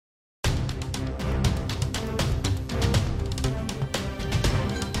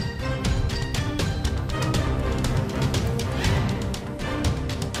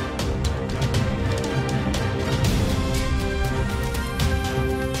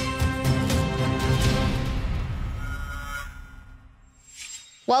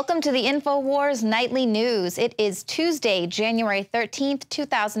Welcome to the INFOWARS Nightly News. It is Tuesday, January 13th,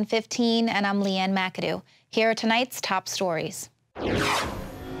 2015, and I'm Leanne McAdoo. Here are tonight's top stories.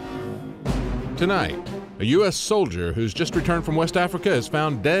 Tonight, a U.S. soldier who's just returned from West Africa is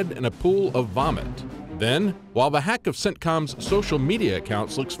found dead in a pool of vomit. Then, while the hack of CENTCOM's social media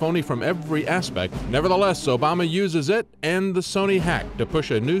accounts looks phony from every aspect, nevertheless, Obama uses it and the Sony hack to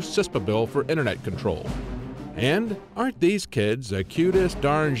push a new CISPA bill for internet control. And aren't these kids the cutest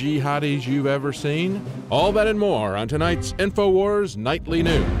darn jihadis you've ever seen? All that and more on tonight's INFOWARS Nightly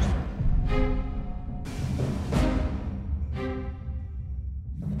News.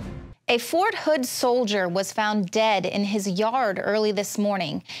 A Fort Hood soldier was found dead in his yard early this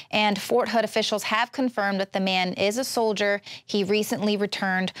morning, and Fort Hood officials have confirmed that the man is a soldier. He recently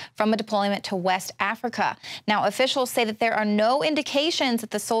returned from a deployment to West Africa. Now, officials say that there are no indications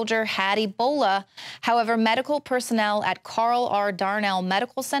that the soldier had Ebola. However, medical personnel at Carl R. Darnell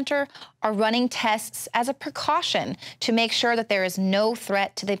Medical Center are running tests as a precaution to make sure that there is no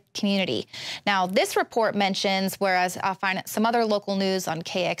threat to the community. Now, this report mentions, whereas I'll find some other local news on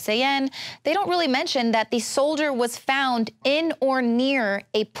KXAN, they don't really mention that the soldier was found in or near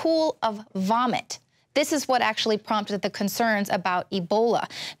a pool of vomit. This is what actually prompted the concerns about Ebola.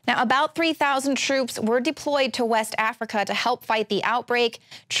 Now, about 3,000 troops were deployed to West Africa to help fight the outbreak.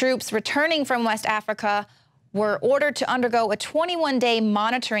 Troops returning from West Africa were ordered to undergo a 21-day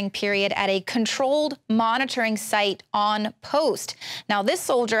monitoring period at a controlled monitoring site on post. Now, this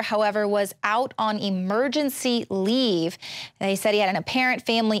soldier, however, was out on emergency leave. They said he had an apparent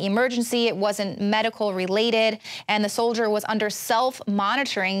family emergency. It wasn't medical related, and the soldier was under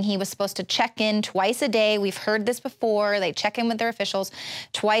self-monitoring. He was supposed to check in twice a day. We've heard this before. They check in with their officials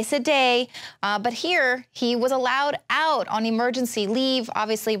twice a day. But here, he was allowed out on emergency leave.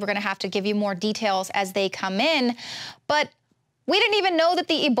 Obviously, we're going to have to give you more details as they come in, but we didn't even know that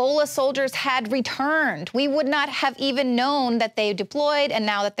the Ebola soldiers had returned. We would not have even known that they deployed, and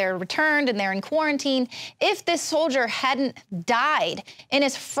now that they're returned and they're in quarantine, if this soldier hadn't died in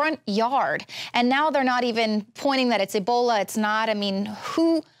his front yard. And now they're not even pointing that it's Ebola. It's not. I mean,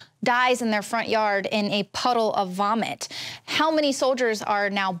 who dies in their front yard in a puddle of vomit? How many soldiers are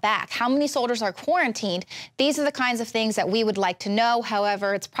now back? How many soldiers are quarantined? These are the kinds of things that we would like to know.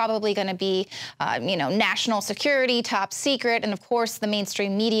 However, it's probably going to be, national security, top secret. And of course, the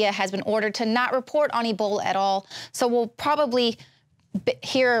mainstream media has been ordered to not report on Ebola at all. So we'll probably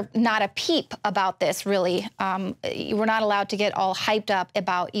hear not a peep about this, really. We're not allowed to get all hyped up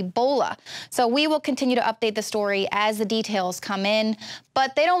about Ebola. So we will continue to update the story as the details come in,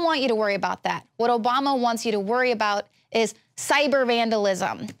 but they don't want you to worry about that. What Obama wants you to worry about is cyber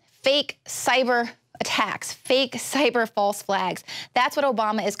vandalism, fake cyber attacks, fake cyber false flags. That's what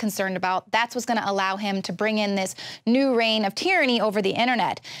Obama is concerned about. That's what's going to allow him to bring in this new reign of tyranny over the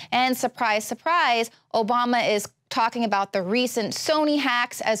internet. And surprise, surprise, Obama is talking about the recent Sony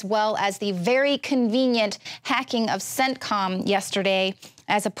hacks as well as the very convenient hacking of CENTCOM yesterday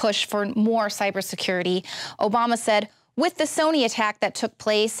as a push for more cybersecurity. Obama said, with the Sony attack that took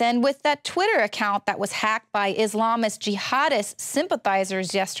place and with that Twitter account that was hacked by Islamist jihadist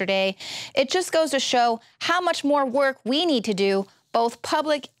sympathizers yesterday, it just goes to show how much more work we need to do, both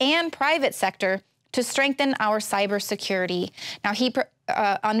public and private sector, to strengthen our cybersecurity. Now, he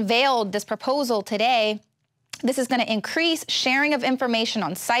unveiled this proposal today. This is going to increase sharing of information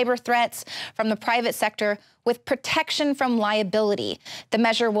on cyber threats from the private sector with protection from liability. The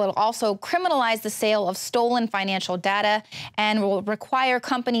measure will also criminalize the sale of stolen financial data and will require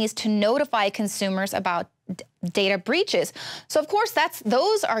companies to notify consumers about data breaches. So, of course,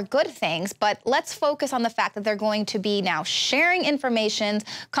 those are good things, but let's focus on the fact that they're going to be now sharing information.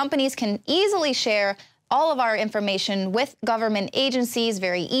 Companies can easily share all of our information with government agencies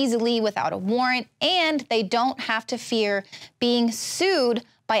very easily without a warrant, and they don't have to fear being sued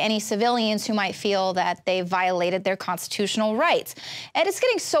by any civilians who might feel that they violated their constitutional rights. And it's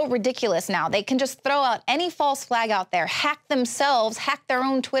getting so ridiculous now. They can just throw out any false flag out there, hack themselves, hack their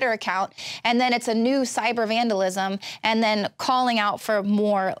own Twitter account, and then it's a new cyber vandalism, and then calling out for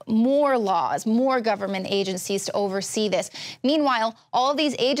more laws, more government agencies to oversee this. Meanwhile, all of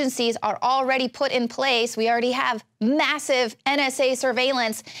these agencies are already put in place. We already have massive NSA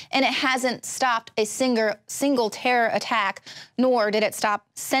surveillance, and it hasn't stopped a single terror attack, nor did it stop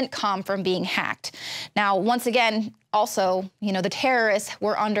CENTCOM from being hacked. Now, once again, also, the terrorists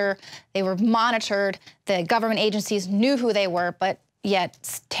they were monitored. The government agencies knew who they were, but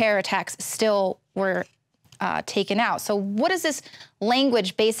yet terror attacks still were taken out. So what does this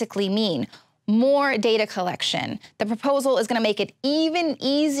language basically mean? more data collection. The proposal is going to make it even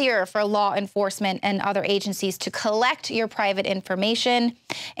easier for law enforcement and other agencies to collect your private information.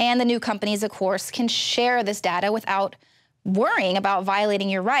 And the new companies, of course, can share this data without worrying about violating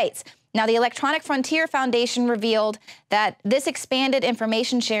your rights. Now, the Electronic Frontier Foundation revealed that this expanded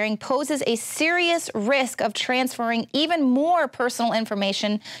information sharing poses a serious risk of transferring even more personal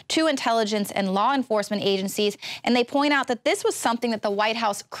information to intelligence and law enforcement agencies. And they point out that this was something that the White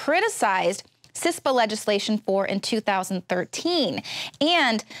House criticized CISPA legislation for in 2013.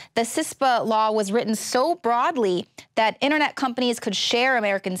 And the CISPA law was written so broadly that internet companies could share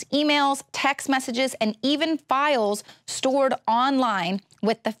Americans' emails, text messages, and even files stored online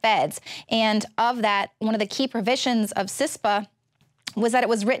with the feds. And of that, one of the key provisions of CISPA was that it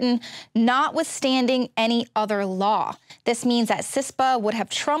was written notwithstanding any other law. This means that CISPA would have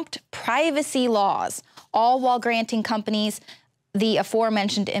trumped privacy laws, all while granting companies the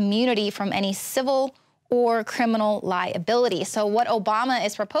aforementioned immunity from any civil or criminal liability. So what Obama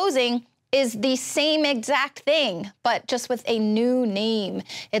is proposing is the same exact thing, but just with a new name.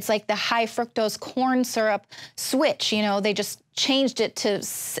 It's like the high fructose corn syrup switch. You know, they just changed it to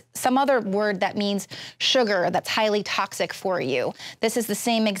some other word that means sugar that's highly toxic for you. This is the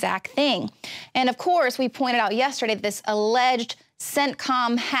same exact thing. And of course, we pointed out yesterday that this alleged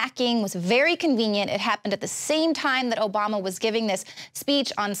CENTCOM hacking was very convenient. It happened at the same time that Obama was giving this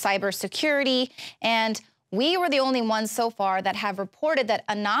speech on cybersecurity. And we were the only ones so far that have reported that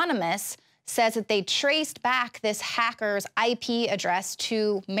Anonymous says that they traced back this hacker's IP address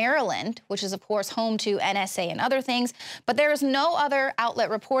to Maryland, which is, of course, home to NSA and other things. But there is no other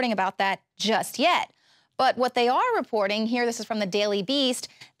outlet reporting about that just yet. But what they are reporting here, this is from the Daily Beast,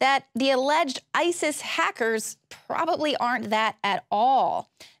 that the alleged ISIS hackers probably aren't that at all.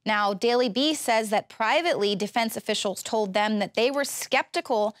 Now, Daily Beast says that privately, defense officials told them that they were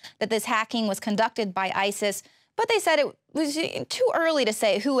skeptical that this hacking was conducted by ISIS, but they said it was too early to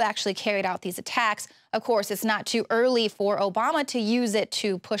say who actually carried out these attacks. Of course, it's not too early for Obama to use it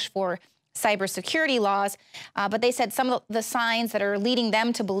to push for cybersecurity laws, but they said some of the signs that are leading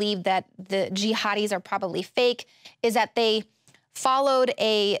them to believe that the jihadis are probably fake is that they followed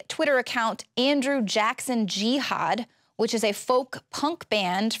a Twitter account, Andrew Jackson Jihad, which is a folk punk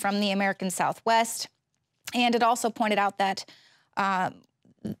band from the American Southwest. And it also pointed out that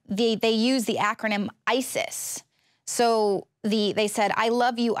they use the acronym ISIS. So they said, "I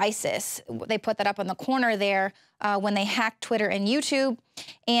love you, ISIS." They put that up on the corner there when they hacked Twitter and YouTube.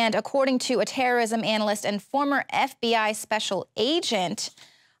 And according to a terrorism analyst and former FBI special agent,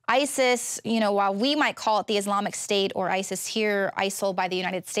 ISIS, you know, while we might call it the Islamic State or ISIS here, ISIL by the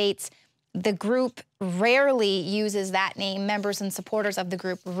United States, the group rarely uses that name. Members and supporters of the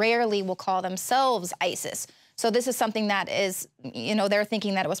group rarely will call themselves ISIS. So this is something that is, you know, they're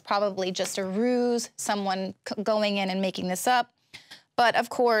thinking that it was probably just a ruse, someone going in and making this up. But of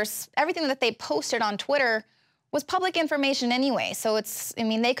course, everything that they posted on Twitter was public information anyway. So it's, I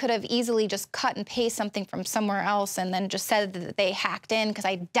mean, they could have easily just cut and paste something from somewhere else and then just said that they hacked in, because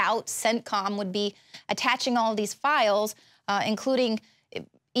I doubt CENTCOM would be attaching all of these files, including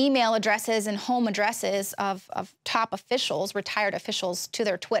email addresses and home addresses of top officials, retired officials, to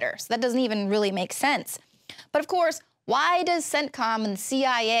their Twitter. So that doesn't even really make sense. But of course, why does CENTCOM and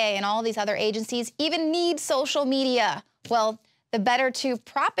CIA and all these other agencies even need social media? Well, the better to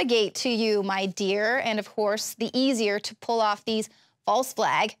propagate to you, my dear, and of course, the easier to pull off these false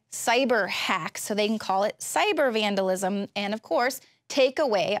flag cyber hacks, so they can call it cyber vandalism, and of course, take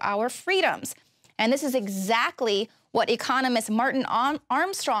away our freedoms. And this is exactly what economist Martin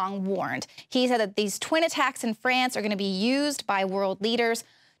Armstrong warned. He said that these twin attacks in France are going to be used by world leaders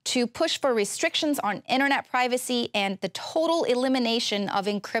to push for restrictions on internet privacy and the total elimination of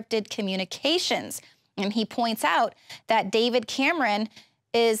encrypted communications. And he points out that David Cameron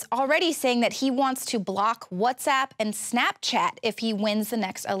is already saying that he wants to block WhatsApp and Snapchat if he wins the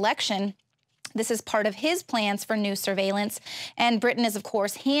next election. This is part of his plans for new surveillance. And Britain is, of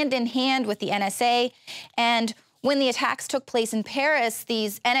course, hand in hand with the NSA. And when the attacks took place in Paris,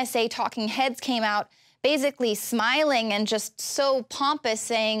 these NSA talking heads came out basically smiling and just so pompous,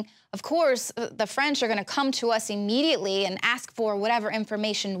 saying, of course, the French are going to come to us immediately and ask for whatever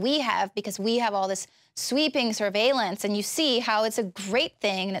information we have, because we have all this sweeping surveillance. And you see how it's a great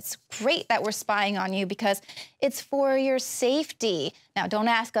thing, and it's great that we're spying on you because it's for your safety. Now, don't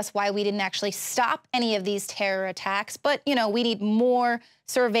ask us why we didn't actually stop any of these terror attacks, but, you know, we need more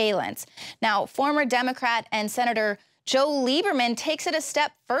surveillance. Now, former Democrat and Senator Joe Lieberman takes it a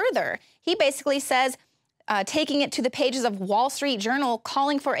step further. He basically says, taking it to the pages of Wall Street Journal,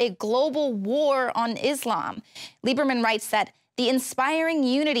 calling for a global war on Islam. Lieberman writes that The inspiring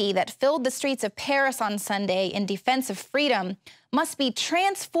unity that filled the streets of Paris on Sunday in defense of freedom must be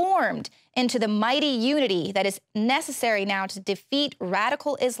transformed into the mighty unity that is necessary now to defeat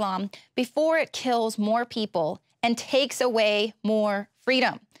radical Islam before it kills more people and takes away more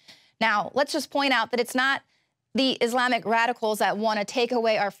freedom. Now, let's just point out that it's not the Islamic radicals that want to take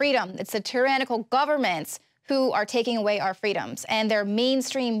away our freedom. It's the tyrannical governments who are taking away our freedoms, and their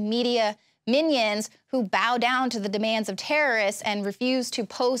mainstream media minions who bow down to the demands of terrorists and refuse to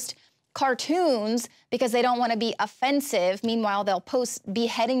post cartoons because they don't want to be offensive. Meanwhile, they'll post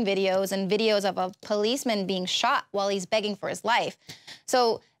beheading videos and videos of a policeman being shot while he's begging for his life.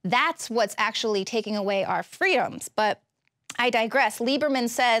 So that's what's actually taking away our freedoms. But I digress. Lieberman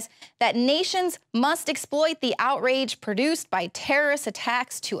says that nations must exploit the outrage produced by terrorist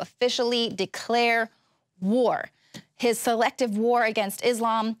attacks to officially declare war. His selective war against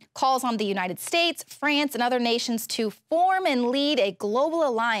Islam calls on the United States, France, and other nations to form and lead a global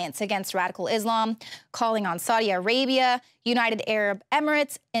alliance against radical Islam, calling on Saudi Arabia, United Arab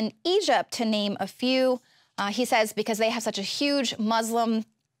Emirates, and Egypt, to name a few. He says because they have such a huge Muslim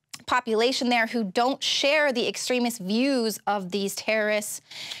population there who don't share the extremist views of these terrorists.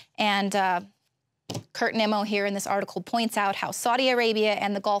 And Kurt Nimmo here in this article points out how Saudi Arabia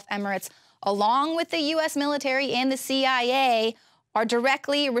and the Gulf Emirates, along with the U.S. military and the CIA, are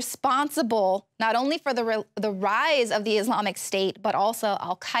directly responsible not only for the rise of the Islamic State, but also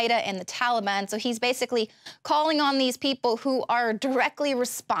al-Qaeda and the Taliban. So he's basically calling on these people who are directly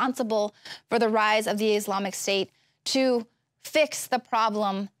responsible for the rise of the Islamic State to fix the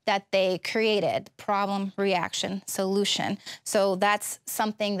problem that they created. Problem, reaction, solution. So that's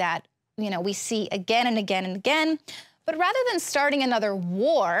something that, we see again and again and again. But rather than starting another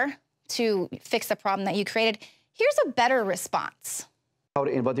war to fix the problem that you created, here's a better response.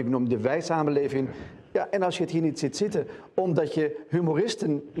 In wat ik noem de wijsamenleving. Ja, en als je het hier niet ziet zitten, omdat je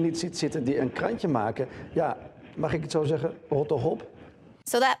humoristen niet ziet zitten die een krantje maken, ja, mag ik het zo zeggen, rot op.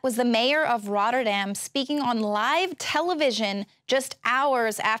 So that was the mayor of Rotterdam speaking on live television just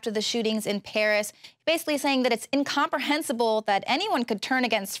hours after the shootings in Paris, basically saying that it's incomprehensible that anyone could turn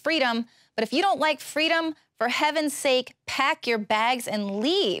against freedom, but if you don't like freedom, for heaven's sake, pack your bags and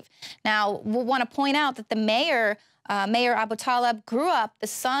leave. Now, we'll want to point out that the mayor, Mayor Abu Talib, grew up the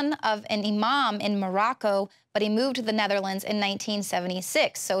son of an imam in Morocco, but he moved to the Netherlands in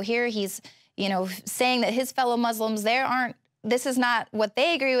 1976. So here he's, saying that his fellow Muslims, this is not what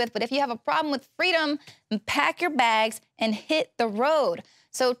they agree with, but if you have a problem with freedom, pack your bags and hit the road.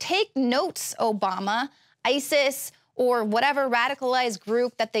 So take notes, Obama. ISIS, or whatever radicalized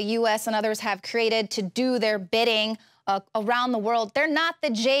group that the U.S. and others have created to do their bidding around the world, they're not the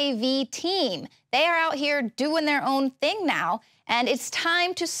JV team. They are out here doing their own thing now, and it's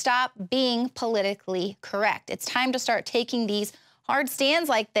time to stop being politically correct. It's time to start taking these hard stands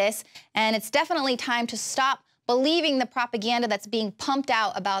like this, and it's definitely time to stop believing the propaganda that's being pumped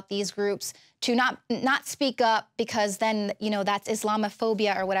out about these groups, to not speak up because then, that's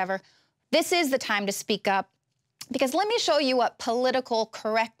Islamophobia or whatever. This is the time to speak up, because let me show you what political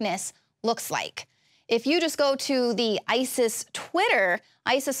correctness looks like. If you just go to the ISIS Twitter,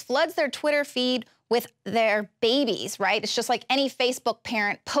 ISIS floods their Twitter feed with their babies, right? It's just like any Facebook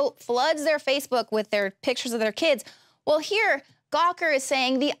parent floods their Facebook with their pictures of their kids. Well, here, Gawker is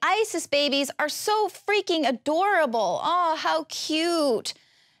saying the ISIS babies are so freaking adorable. Oh, how cute.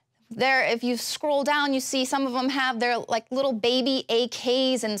 If you scroll down, you see some of them have their little baby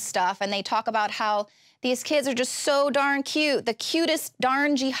AKs and stuff, and they talk about how these kids are just so darn cute, the cutest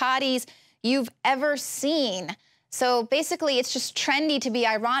darn jihadis you've ever seen. So basically, it's just trendy to be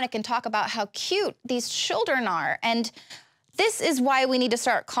ironic and talk about how cute these children are. And this is why we need to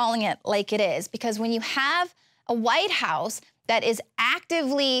start calling it like it is, because when you have a White House that is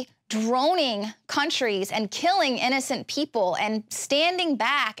actively droning countries and killing innocent people and standing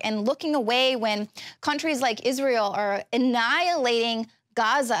back and looking away when countries like Israel are annihilating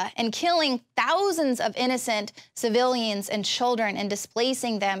Gaza and killing thousands of innocent civilians and children and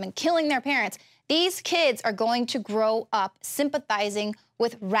displacing them and killing their parents, these kids are going to grow up sympathizing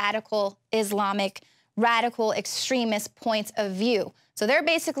with radical Islamic, radical extremist points of view. So they're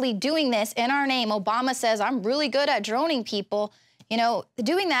basically doing this in our name. Obama says, I'm really good at droning people.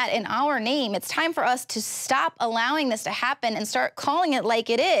 Doing that in our name. It's time for us to stop allowing this to happen and start calling it like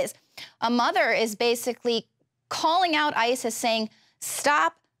it is. A mother is basically calling out ISIS, saying,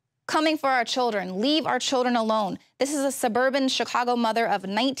 stop coming for our children. Leave our children alone. This is a suburban Chicago mother of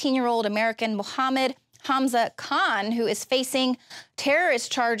 19-year-old American Mohammed Hamza Khan, who is facing terrorist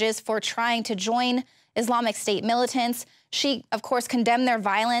charges for trying to join Islamic State militants. She, of course, condemned their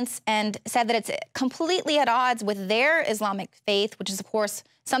violence and said that it's completely at odds with their Islamic faith, which is, of course,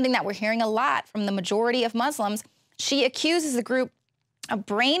 something that we're hearing a lot from the majority of Muslims. She accuses the group of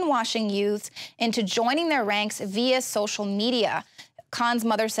brainwashing youths into joining their ranks via social media. Khan's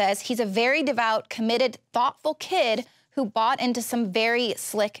mother says he's a very devout, committed, thoughtful kid who bought into some very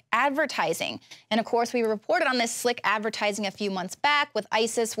slick advertising. And of course, we reported on this slick advertising a few months back with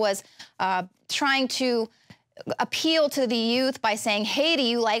ISIS was trying to appeal to the youth by saying, hey, do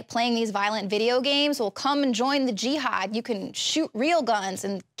you like playing these violent video games? Well, come and join the jihad. You can shoot real guns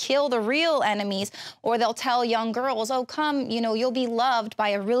and kill the real enemies. Or they'll tell young girls, oh, come, you know, you'll be loved by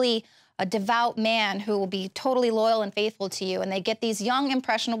a devout man who will be totally loyal and faithful to you. And they get these young,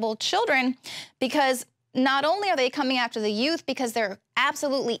 impressionable children because not only are they coming after the youth because they're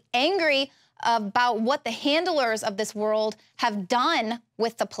absolutely angry about what the handlers of this world have done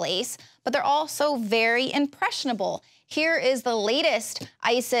with the place, but they're also very impressionable. Here is the latest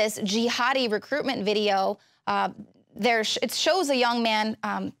ISIS jihadi recruitment video. It shows a young man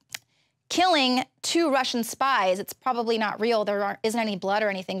killing 2 Russian spies. It's probably not real. There isn't any blood or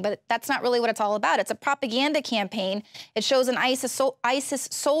anything, but that's not really what it's all about. It's a propaganda campaign. It shows an ISIS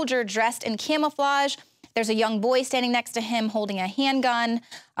soldier dressed in camouflage. There's a young boy standing next to him holding a handgun.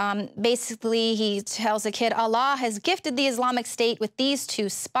 Basically, he tells the kid, Allah has gifted the Islamic State with these 2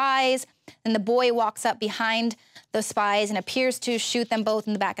 spies. And the boy walks up behind the spies and appears to shoot them both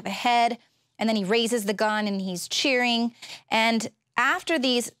in the back of the head. And then he raises the gun and he's cheering. And after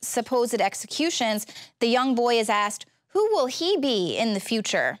these supposed executions, the young boy is asked, who will he be in the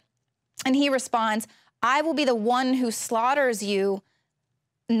future? And he responds, I will be the one who slaughters you,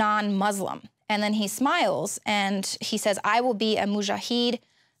 non-Muslim. And then he smiles and he says, I will be a mujahid,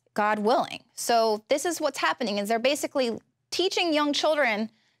 God willing. So this is what's happening, is they're basically teaching young children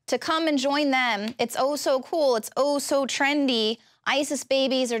to come and join them. It's oh so cool. It's oh so trendy. ISIS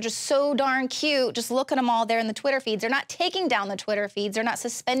babies are just so darn cute. Just look at them all there in the Twitter feeds. They're not taking down the Twitter feeds. They're not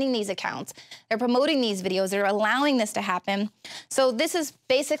suspending these accounts. They're promoting these videos. They're allowing this to happen. So this is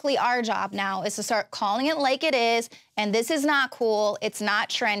basically our job now, is to start calling it like it is. And this is not cool. It's not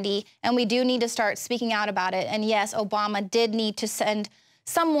trendy. And we do need to start speaking out about it. And yes, Obama did need to send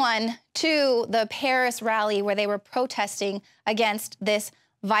someone to the Paris rally where they were protesting against this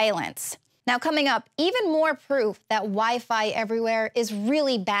violence. Now, coming up, even more proof that Wi-Fi everywhere is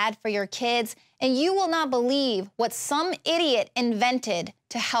really bad for your kids, and you will not believe what some idiot invented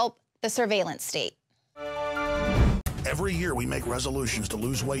to help the surveillance state. Every year we make resolutions to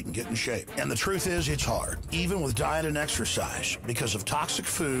lose weight and get in shape. And the truth is, it's hard, even with diet and exercise, because of toxic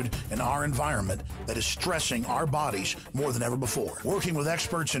food in our environment that is stressing our bodies more than ever before. Working with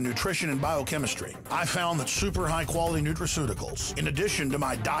experts in nutrition and biochemistry, I found that super high-quality nutraceuticals, in addition to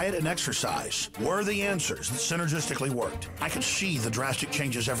my diet and exercise, were the answers that synergistically worked. I could see the drastic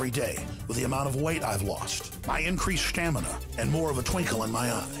changes every day with the amount of weight I've lost, my increased stamina, and more of a twinkle in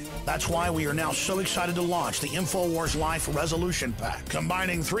my eye. That's why we are now so excited to launch the INFOWARS Life Resolution Pack,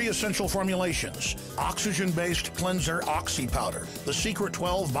 combining 3 essential formulations: oxygen-based cleanser Oxy Powder, the Secret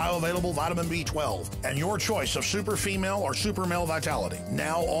 12 bioavailable vitamin B12, and your choice of super female or super male vitality.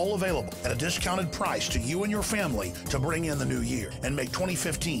 Now all available at a discounted price to you and your family to bring in the new year and make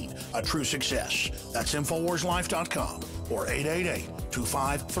 2015 a true success. That's InfoWarsLife.com or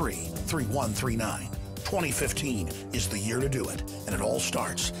 888-253-3139. 2015 is the year to do it, and it all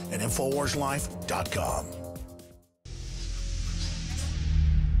starts at InfoWarsLife.com.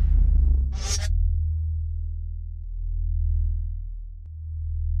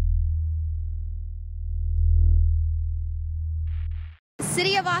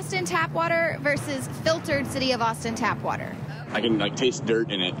 City of Austin tap water versus filtered City of Austin tap water. I can taste dirt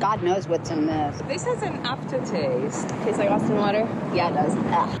in it. God knows what's in this. This has an aftertaste. Tastes like Austin water? Yeah, it does.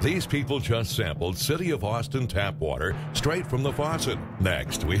 Ugh. These people just sampled City of Austin tap water straight from the faucet.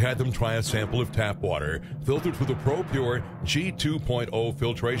 Next, we had them try a sample of tap water filtered through the ProPure G2.0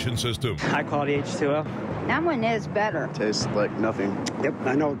 filtration system. High quality H2O. That one is better. Tastes like nothing. Yep,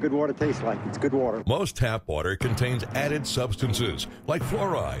 I know what good water tastes like. It's good water. Most tap water contains added substances like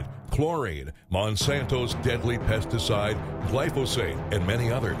fluoride, chlorine, Monsanto's deadly pesticide, glyphosate, and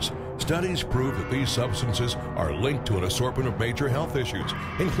many others. Studies prove that these substances are linked to an assortment of major health issues,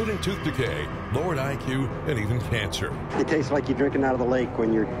 including tooth decay, lowered IQ, and even cancer. It tastes like you're drinking out of the lake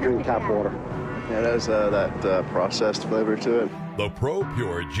when you're drinking tap water. Yeah, it has that processed flavor to it. The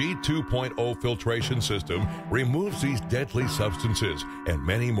ProPure G2.0 filtration system removes these deadly substances and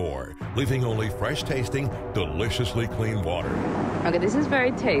many more, leaving only fresh-tasting, deliciously clean water. Okay, this is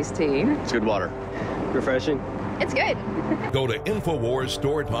very tasty. It's good water. Refreshing. It's good. Go to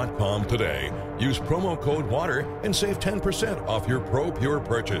InfoWarsStore.com today. Use promo code WATER and save 10% off your ProPure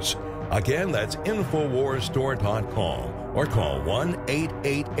purchase. Again, that's InfoWarsStore.com or call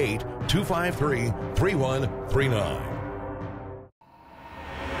 1-888-253-3139.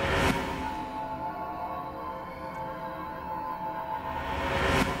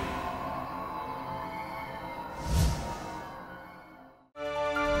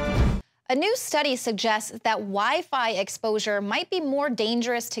 A new study suggests that Wi-Fi exposure might be more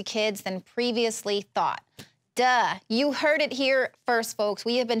dangerous to kids than previously thought. Duh, you heard it here first, folks.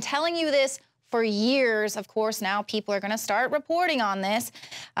 We have been telling you this for years. Of course, now people are going to start reporting on this.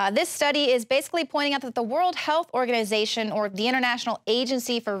 This study is basically pointing out that the World Health Organization, or the International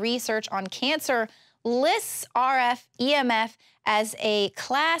Agency for Research on Cancer, lists RF EMF as a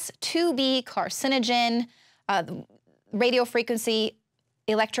Class 2B carcinogen. Radio frequency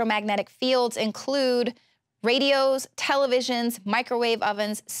electromagnetic fields include radios, televisions, microwave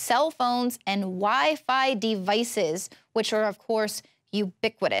ovens, cell phones, and Wi-Fi devices, which are, of course,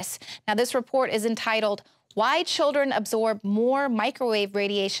 ubiquitous. Now, this report is entitled, "Why Children Absorb More Microwave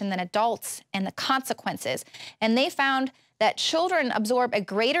Radiation Than Adults and the Consequences." And they found that children absorb a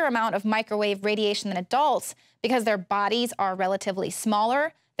greater amount of microwave radiation than adults because their bodies are relatively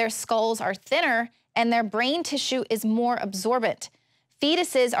smaller, their skulls are thinner, and their brain tissue is more absorbent.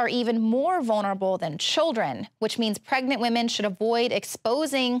 Fetuses are even more vulnerable than children, which means pregnant women should avoid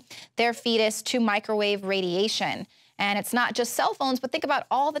exposing their fetus to microwave radiation. And it's not just cell phones, but think about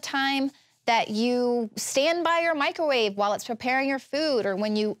all the time that you stand by your microwave while it's preparing your food, or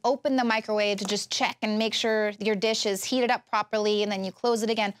when you open the microwave to just check and make sure your dish is heated up properly, and then you close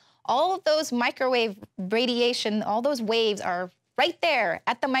it again. All of those microwave radiation, all those waves are right there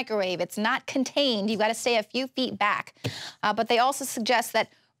at the microwave. It's not contained. You've got to stay a few feet back. But they also suggest that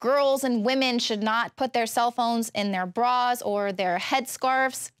girls and women should not put their cell phones in their bras or their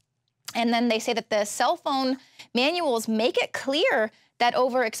headscarves. And then they say that the cell phone manuals make it clear that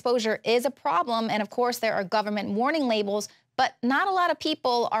overexposure is a problem. And of course, there are government warning labels, but not a lot of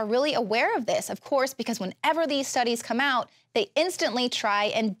people are really aware of this, of course, because whenever these studies come out, they instantly try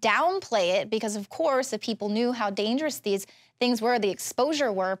and downplay it because, of course, if people knew how dangerous these things were, the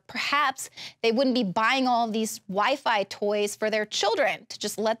exposure were, perhaps they wouldn't be buying all of these Wi-Fi toys for their children to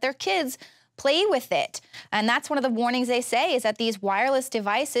just let their kids play with it. And that's one of the warnings they say, is that these wireless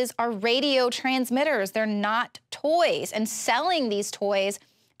devices are radio transmitters. They're not toys. And selling these toys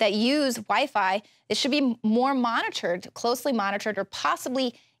that use Wi-Fi, it should be more monitored, closely monitored, or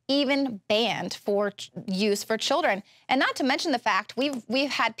possibly even banned for use for children. And not to mention the fact, we've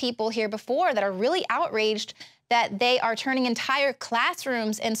had people here before that are really outraged that they are turning entire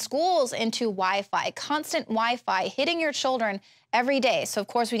classrooms and schools into Wi-Fi, constant Wi-Fi, hitting your children every day. So, of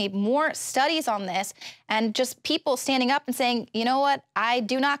course, we need more studies on this, and just people standing up and saying, you know what, I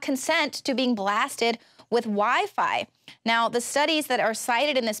do not consent to being blasted with Wi-Fi. Now, the studies that are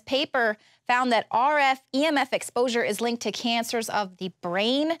cited in this paper found that RF EMF exposure is linked to cancers of the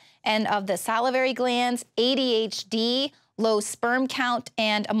brain and of the salivary glands, ADHD, low sperm count,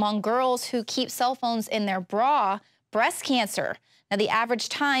 and among girls who keep cell phones in their bra, breast cancer. Now, the average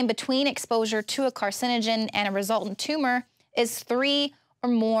time between exposure to a carcinogen and a resultant tumor is 3 or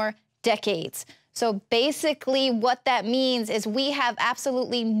more decades. So basically what that means is we have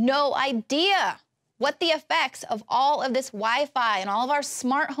absolutely no idea what the effects of all of this Wi-Fi and all of our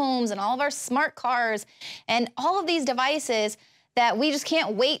smart homes and all of our smart cars and all of these devices that we just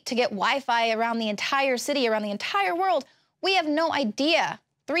can't wait to get Wi-Fi around the entire city, around the entire world. We have no idea.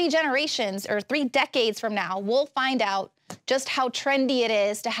 3 generations or 3 decades from now, we'll find out just how trendy it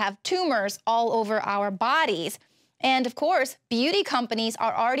is to have tumors all over our bodies. And of course, beauty companies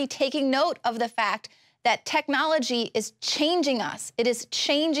are already taking note of the fact that technology is changing us. It is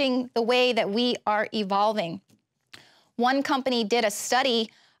changing the way that we are evolving. One company did a study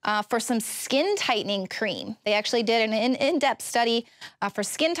for some skin tightening cream. They actually did an in-depth study for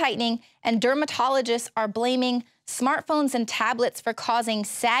skin tightening, and dermatologists are blaming smartphones and tablets for causing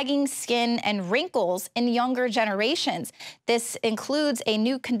sagging skin and wrinkles in younger generations. This includes a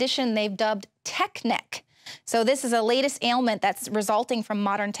new condition they've dubbed tech neck. So this is a latest ailment that's resulting from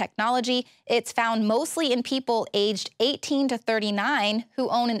modern technology. It's found mostly in people aged 18 to 39 who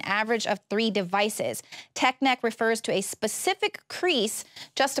own an average of 3 devices. Tech neck refers to a specific crease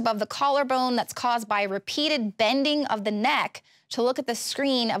just above the collarbone that's caused by repeated bending of the neck to look at the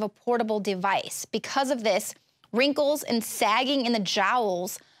screen of a portable device. Because of this, wrinkles and sagging in the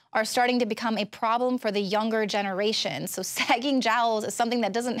jowls are starting to become a problem for the younger generation. So sagging jowls is something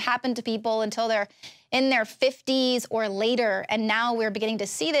that doesn't happen to people until they're in their 50s or later, and now we're beginning to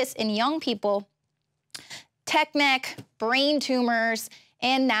see this in young people. tech neck, brain tumors,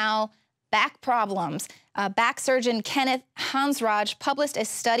 and now back problems. Back surgeon Kenneth Hansraj published a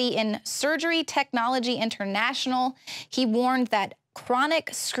study in Surgery Technology International. He warned that chronic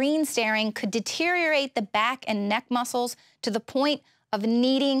screen staring could deteriorate the back and neck muscles to the point of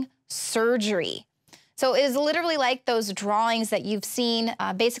needing surgery. So it is literally like those drawings that you've seen,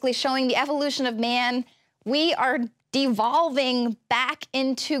 basically showing the evolution of man. We are devolving back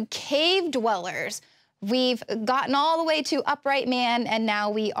into cave dwellers. We've gotten all the way to upright man, and now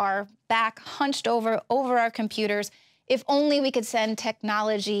we are back hunched over our computers. If only we could send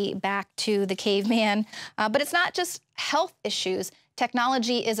technology back to the caveman. But it's not just health issues.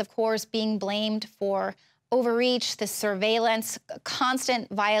 Technology is, of course, being blamed for overreach, the surveillance, constant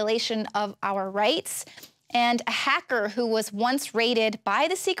violation of our rights. And a hacker who was once raided by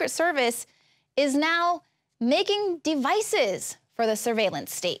the Secret Service is now making devices for the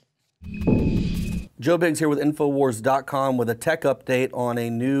surveillance state. Joe Biggs here with INFOWARS.com with a tech update on a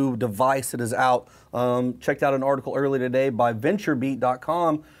new device that is out. Checked out an article earlier today by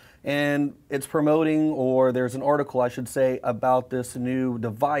VentureBeat.com, and it's promoting, or there's an article, I should say, about this new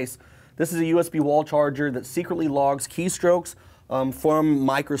device. This is a USB wall charger that secretly logs keystrokes from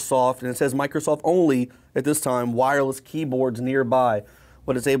Microsoft, and it says Microsoft only at this time, wireless keyboards nearby.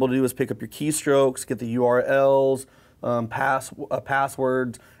 What it's able to do is pick up your keystrokes, get the URLs,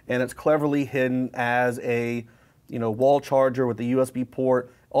 passwords, and it's cleverly hidden as a wall charger with a USB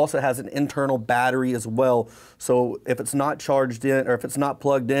port. Also has an internal battery as well. So if it's not charged in, or if it's not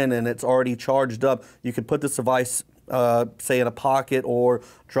plugged in and it's already charged up, you could put this device, say, in a pocket or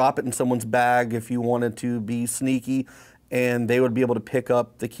drop it in someone's bag if you wanted to be sneaky, and they would be able to pick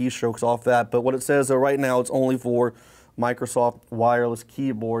up the keystrokes off that. But what it says right now, it's only for Microsoft wireless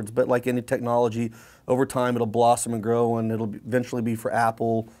keyboards, but like any technology, over time it'll blossom and grow, and it'll eventually be for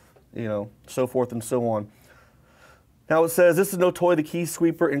Apple, so forth and so on. Now it says, this is no toy. The key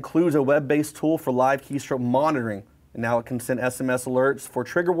sweeper includes a web-based tool for live keystroke monitoring. And now it can send SMS alerts for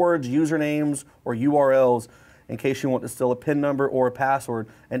trigger words, usernames, or URLs in case you want to steal a PIN number or a password,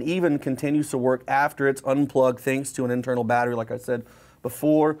 and even continues to work after it's unplugged thanks to an internal battery, like I said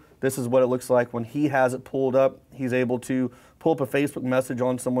before. This is what it looks like when he has it pulled up. He's able to pull up a Facebook message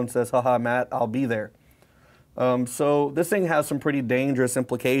on someone, says, haha, Matt, I'll be there. So this thing has some pretty dangerous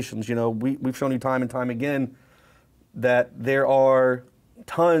implications. We've shown you time and time again that there are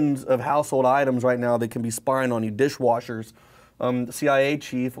tons of household items right now that can be spying on you. Dishwashers. The CIA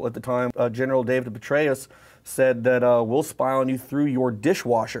chief at the time, General David Petraeus, said that we'll spy on you through your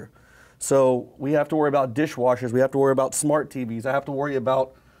dishwasher. So we have to worry about dishwashers. We have to worry about smart TVs. I have to worry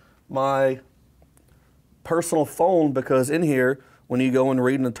about my personal phone, because in here, when you go and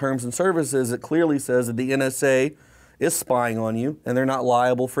read in the terms and services, it clearly says that the NSA is spying on you, and they're not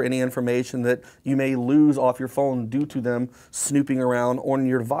liable for any information that you may lose off your phone due to them snooping around on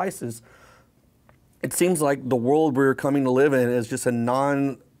your devices. It seems like the world we're coming to live in is just a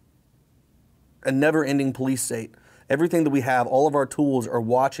never-ending police state. Everything that we have, all of our tools are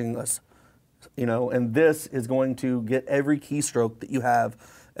watching us, and this is going to get every keystroke that you have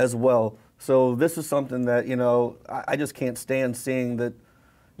as well. So this is something that, I just can't stand seeing that,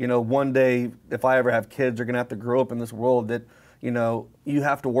 one day, if I ever have kids, they're going to have to grow up in this world that, you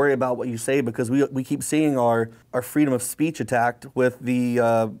have to worry about what you say, because we keep seeing our freedom of speech attacked with the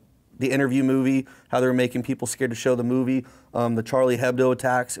Interview movie, how they're making people scared to show the movie, the Charlie Hebdo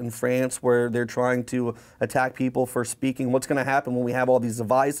attacks in France, where they're trying to attack people for speaking. What's going to happen when we have all these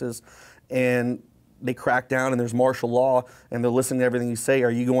devices and they crack down and there's martial law and they're listening to everything you say?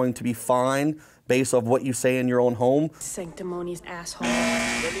 Are you going to be fined based off what you say in your own home? Sanctimonious asshole.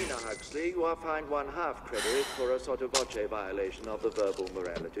 Melina Huxley, you are fined 1/2 credit for a sotto voce violation of the verbal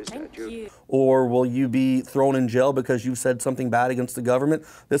morality statute. Or will you be thrown in jail because you've said something bad against the government?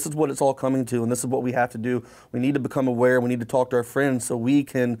 This is what it's all coming to, and this is what we have to do. We need to become aware. We need to talk to our friends so we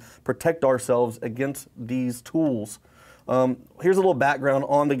can protect ourselves against these tools. Here's a little background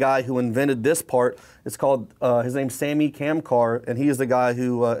on the guy who invented this part. It's called, his name's Sami Kamkar, and he is the guy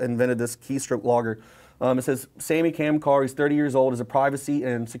who invented this keystroke logger. It says, Sami Kamkar, he's 30 years old, is a privacy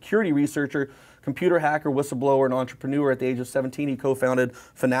and security researcher, computer hacker, whistleblower, and entrepreneur. At the age of 17, he co-founded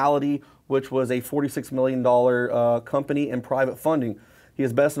Finality, which was a $46 million company in private funding. He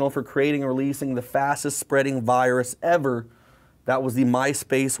is best known for creating and releasing the fastest spreading virus ever. That was the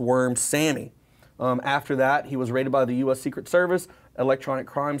MySpace worm Sami. After that, he was raided by the U.S. Secret Service, Electronic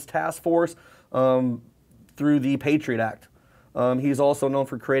Crimes Task Force, through the Patriot Act. He's also known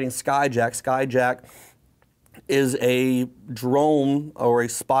for creating Skyjack. Skyjack is a drone, or a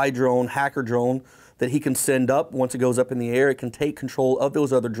spy drone, hacker drone, that he can send up. Once it goes up in the air, it can take control of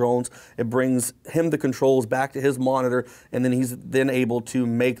those other drones. It brings him the controls back to his monitor, and then he's then able to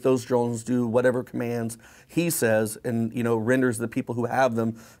make those drones do whatever commands he says, and renders the people who have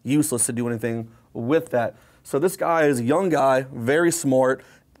them useless to do anything with that. So this guy is a young guy, very smart,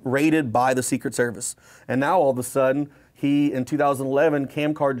 rated by the Secret Service. And now all of a sudden, in 2011,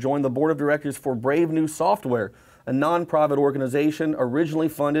 Camcard joined the board of directors for Brave New Software, a non-profit organization originally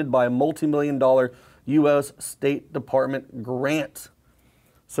funded by a multi-million-dollar U.S. State Department grant.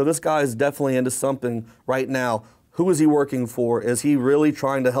 So this guy is definitely into something right now. Who is he working for? Is he really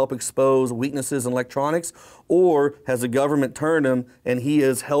trying to help expose weaknesses in electronics? Or has the government turned him and he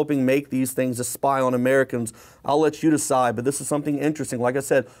is helping make these things to spy on Americans? I'll let you decide, but this is something interesting. Like I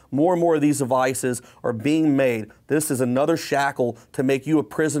said, more and more of these devices are being made. This is another shackle to make you a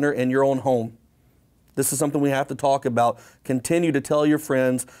prisoner in your own home. This is something we have to talk about. Continue to tell your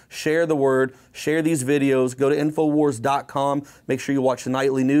friends, share the word, share these videos. Go to INFOWARS.com. Make sure you watch the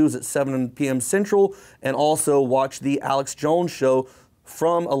nightly news at 7 p.m. Central, and also watch the Alex Jones Show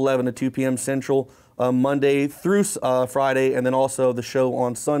from 11 to 2 p.m. Central, Monday through Friday, and then also the show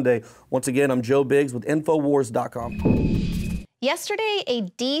on Sunday. Once again, I'm Joe Biggs with INFOWARS.com. Yesterday, a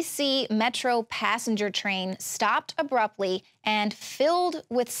D.C. Metro passenger train stopped abruptly and filled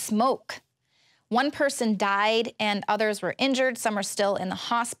with smoke. One person died and others were injured. Some are still in the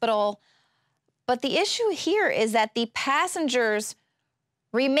hospital. But the issue here is that the passengers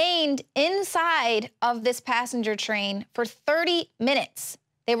remained inside of this passenger train for 30 minutes.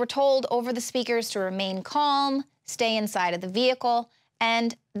 They were told over the speakers to remain calm, stay inside of the vehicle,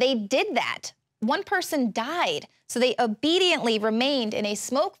 and they did that. One person died, so they obediently remained in a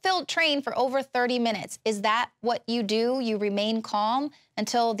smoke-filled train for over 30 minutes. Is that what you do? You remain calm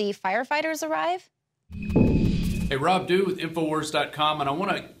until the firefighters arrive? Hey, Rob Dew with INFOWARS.com, and I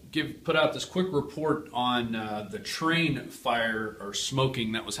want to put out this quick report on the train fire or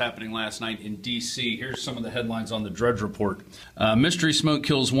smoking that was happening last night in D.C. Here's some of the headlines on the Drudge Report. Mystery smoke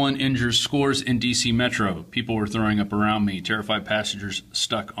kills one, injures scores in D.C. Metro. People were throwing up around me. Terrified passengers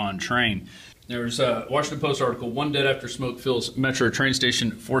stuck on train. There's a Washington Post article, one dead after smoke fills Metro train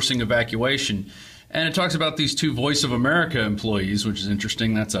station, forcing evacuation. And it talks about these two Voice of America employees, which is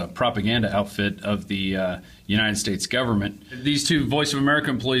interesting. That's a propaganda outfit of the United States government. These two Voice of America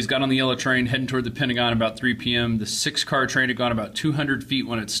employees got on the yellow train heading toward the Pentagon about 3 p.m. The 6-car train had gone about 200 feet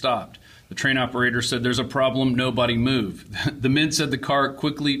when it stopped. The train operator said, "There's a problem, nobody move." The men said the car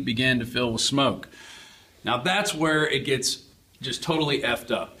quickly began to fill with smoke. Now that's where it gets just totally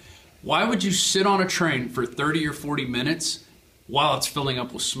effed up. Why would you sit on a train for 30 or 40 minutes while it's filling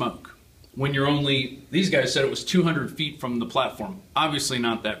up with smoke? When you're only, these guys said it was 200 feet from the platform. Obviously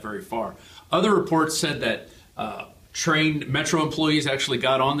not that very far. Other reports said that trained Metro employees actually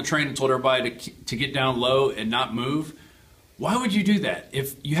got on the train and told everybody to get down low and not move. Why would you do that?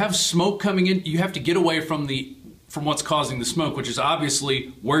 If you have smoke coming in, you have to get away from what's causing the smoke, which is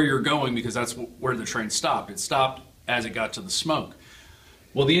obviously where you're going, because that's where the train stopped. It stopped as it got to the smoke.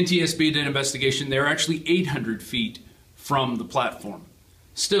 Well, the NTSB did an investigation. They're actually 800 feet from the platform.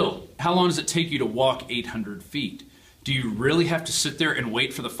 Still, how long does it take you to walk 800 feet? Do you really have to sit there and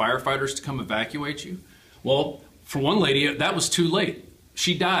wait for the firefighters to come evacuate you? Well, for one lady, that was too late.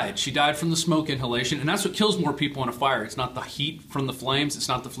 She died. She died from the smoke inhalation, and that's what kills more people in a fire. It's not the heat from the flames. It's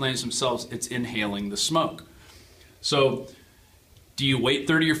not the flames themselves. It's inhaling the smoke. So, do you wait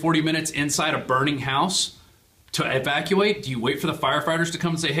 30 or 40 minutes inside a burning house to evacuate? Do you wait for the firefighters to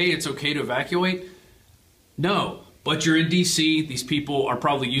come and say, hey, it's okay to evacuate? No, but you're in DC. These people are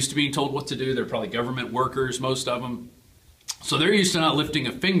probably used to being told what to do. They're probably government workers, most of them. So they're used to not lifting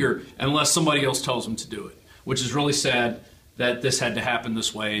a finger unless somebody else tells them to do it, which is really sad that this had to happen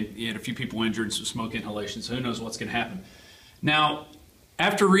this way. And you had a few people injured and some smoke inhalation, so who knows what's going to happen. Now,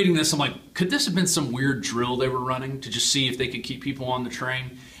 after reading this, I'm like, could this have been some weird drill they were running to just see if they could keep people on the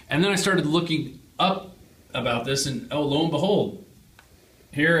train? And then I started looking up about this, and oh, lo and behold,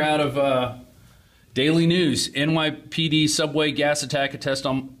 here out of Daily News, NYPD subway gas attack test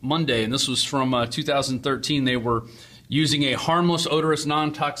on Monday, and this was from 2013. They were using a harmless, odorous,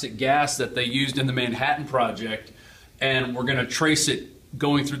 non-toxic gas that they used in the Manhattan Project, and we're going to trace it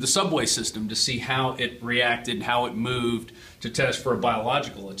going through the subway system to see how it reacted, how it moved, to test for a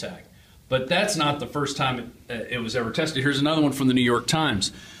biological attack. But that's not the first time it was ever tested. Here's another one from the New York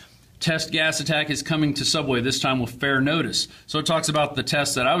Times. Test gas attack is coming to subway, this time with fair notice. So it talks about the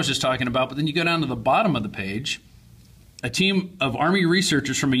test that I was just talking about, but then you go down to the bottom of the page. A team of Army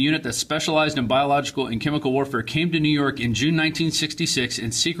researchers from a unit that specialized in biological and chemical warfare came to New York in June 1966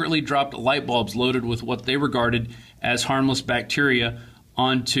 and secretly dropped light bulbs loaded with what they regarded as harmless bacteria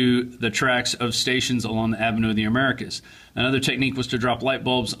onto the tracks of stations along the Avenue of the Americas. Another technique was to drop light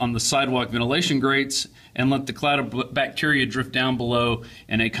bulbs on the sidewalk ventilation grates and let the cloud of bacteria drift down below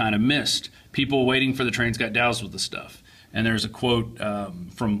in a kind of mist. People waiting for the trains got doused with the stuff. And there's a quote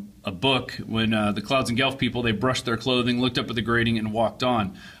from a book, when the Clouds and Guelph people, they brushed their clothing, looked up at the grating, and walked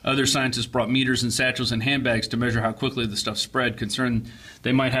on. Other scientists brought meters and satchels and handbags to measure how quickly the stuff spread. Concerned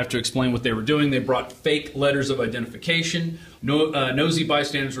they might have to explain what they were doing, they brought fake letters of identification. Nosy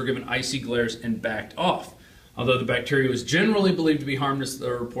bystanders were given icy glares and backed off. Although the bacteria was generally believed to be harmless,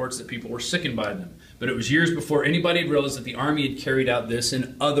 there were reports that people were sickened by them. But it was years before anybody had realized that the Army had carried out this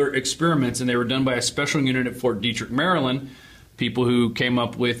and other experiments, and they were done by a special unit at Fort Detrick, Maryland. People who came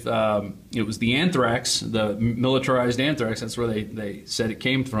up with, it was the anthrax, the militarized anthrax, that's where they said it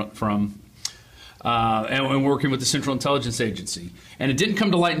came from. And working with the Central Intelligence Agency. And it didn't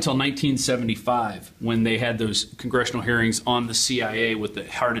come to light until 1975 when they had those congressional hearings on the CIA with the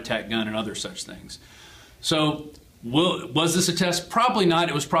heart attack gun and other such things. So was this a test? Probably not.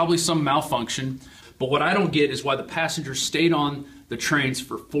 It was probably some malfunction. But what I don't get is why the passengers stayed on the trains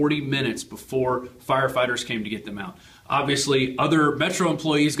for 40 minutes before firefighters came to get them out. Obviously, other Metro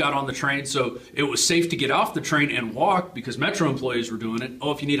employees got on the train, so it was safe to get off the train and walk because Metro employees were doing it.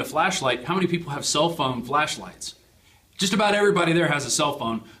 Oh, if you need a flashlight, how many people have cell phone flashlights? Just about everybody there has a cell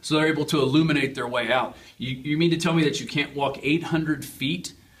phone, so they're able to illuminate their way out. You mean to tell me that you can't walk 800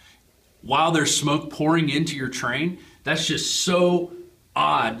 feet while there's smoke pouring into your train? That's just so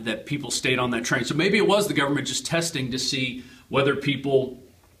odd that people stayed on that train. So maybe it was the government just testing to see whether people,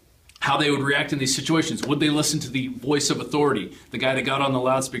 how they would react in these situations. Would they listen to the voice of authority, the guy that got on the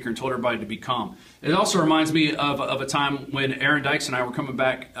loudspeaker and told everybody to be calm? It also reminds me of a time when Aaron Dykes and I were coming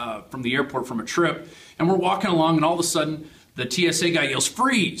back from the airport from a trip, and we're walking along, and all of a sudden the TSA guy yells,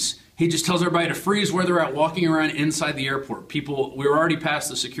 "Freeze!" He just tells everybody to freeze where they're at, walking around inside the airport. People, we were already past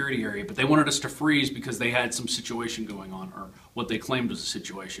the security area, but they wanted us to freeze because they had some situation going on, or what they claimed was a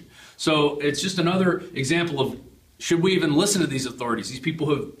situation. So it's just another example of, should we even listen to these authorities, these people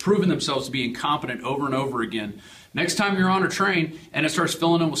who have proven themselves to be incompetent over and over again? Next time you're on a train and it starts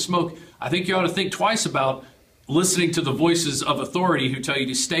filling in with smoke, I think you ought to think twice about listening to the voices of authority who tell you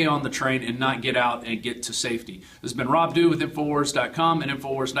to stay on the train and not get out and get to safety. This has been Rob Dew with INFOWARS.com and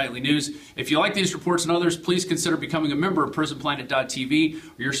INFOWARS Nightly News. If you like these reports and others, please consider becoming a member of PrisonPlanet.tv,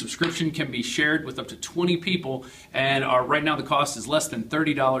 where your subscription can be shared with up to 20 people, and right now the cost is less than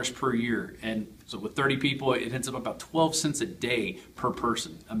 $30 per year. And so with 30 people, it ends up about 12 cents a day per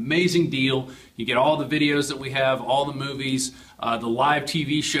person. Amazing deal. You get all the videos that we have, all the movies, the live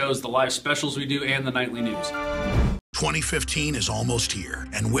TV shows, the live specials we do, and the nightly news. 2015 is almost here,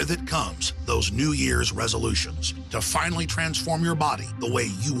 and with it comes those New Year's resolutions to finally transform your body the way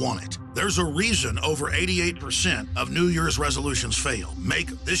you want it. There's a reason over 88% of New Year's resolutions fail. Make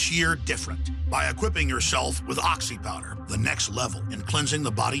this year different by equipping yourself with Oxy Powder, the next level in cleansing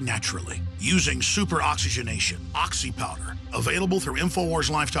the body naturally. Using super oxygenation, Oxy Powder, available through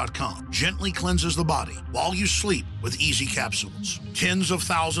InfoWarsLife.com, gently cleanses the body while you sleep with easy capsules. Tens of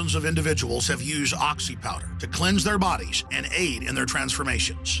thousands of individuals have used Oxy Powder to cleanse their bodies and aid in their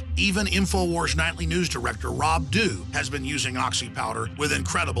transformations. Even InfoWars Nightly News Director Rob Dew has been using Oxy Powder with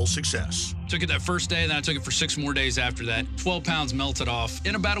incredible success. Took it that first day, and then I took it for 6 more days after that. 12 pounds melted off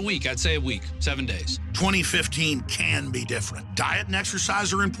in about a week. I'd say a week, 7 days. 2015 can be different. Diet and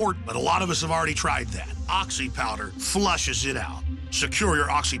exercise are important, but a lot of us have already tried that. Oxy Powder flushes it out. Secure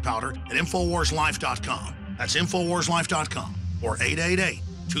your Oxy Powder at InfoWarsLife.com. That's InfoWarsLife.com or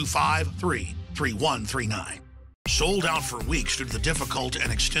 888-253-3139. Sold out for weeks due to the difficult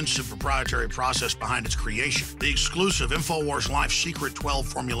and extensive proprietary process behind its creation, the exclusive InfoWars Life Secret 12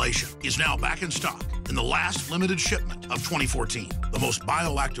 formulation is now back in stock in the last limited shipment of 2014. The most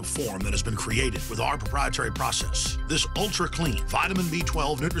bioactive form that has been created with our proprietary process. This ultra-clean vitamin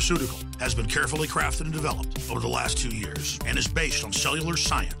B12 nutraceutical has been carefully crafted and developed over the last 2 years and is based on cellular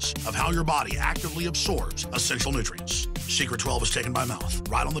science of how your body actively absorbs essential nutrients. Secret 12 is taken by mouth,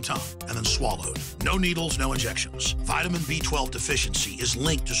 right on the tongue, and then swallowed. No needles, no injections. Vitamin B12 deficiency is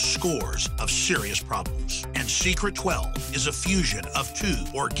linked to scores of serious problems. And Secret 12 is a fusion of 2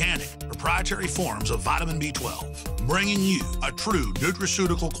 organic, proprietary forms of vitamin B12, bringing you a true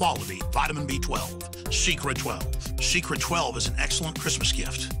nutraceutical quality vitamin B12. Secret 12. Secret 12 is an excellent Christmas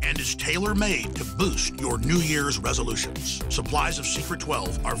gift and is tailor-made to boost your New Year's resolutions. Supplies of Secret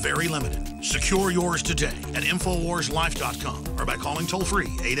 12 are very limited. Secure yours today at InfoWarsLife.com or by calling toll-free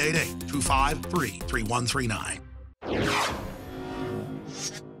 888-253-3139.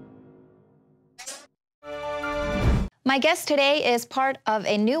 My guest today is part of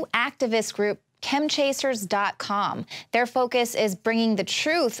a new activist group chemchasers.com. Their focus is bringing the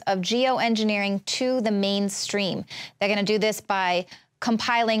truth of geoengineering to the mainstream. They're going to do this by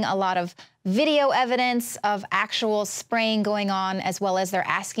compiling a lot of video evidence of actual spraying going on, as well as they're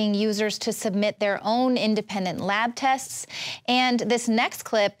asking users to submit their own independent lab tests. And this next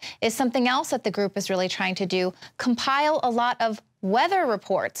clip is something else that the group is really trying to do: compile a lot of weather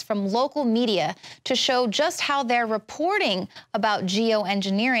reports from local media to show just how they're reporting about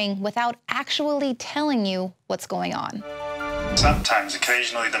geoengineering without actually telling you what's going on. Sometimes,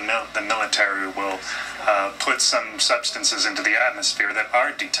 occasionally, the military will put some substances into the atmosphere that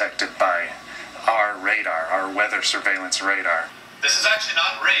are detected by our radar, our weather surveillance radar. This is actually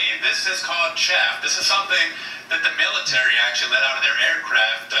not rain. This is called chaff. This is something that the military actually let out of their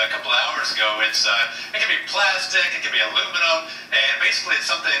aircraft a couple of hours ago. It can be plastic, it can be aluminum, and basically it's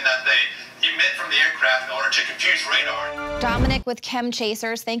something that they emit from the aircraft in order to confuse radar. Dominic with Chem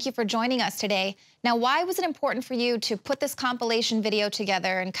Chasers, thank you for joining us today. Now, why was it important for you to put this compilation video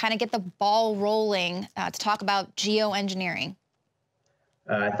together and kind of get the ball rolling to talk about geoengineering?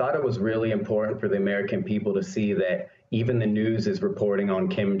 I thought it was really important for the American people to see that even the news is reporting on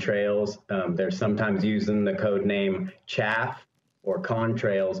chemtrails. They're sometimes using the code name chaff or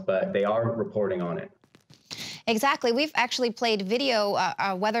contrails, but they are reporting on it. Exactly. We've actually played video.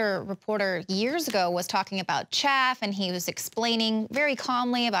 A weather reporter years ago was talking about chaff, and he was explaining very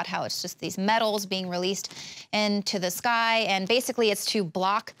calmly about how it's just these metals being released into the sky, and basically it's to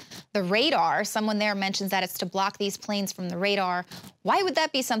block the radar. Someone there mentions that it's to block these planes from the radar. Why would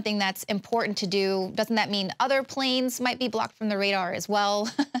that be something that's important to do? Doesn't that mean other planes might be blocked from the radar as well?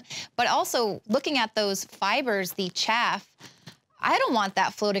 But also, looking at those fibers, the chaff, I don't want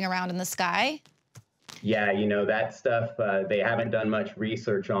that floating around in the sky. Yeah, you know, that stuff, they haven't done much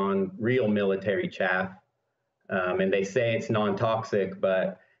research on real military chaff. And they say it's non-toxic,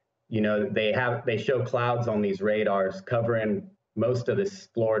 but, you know, they show clouds on these radars covering most of this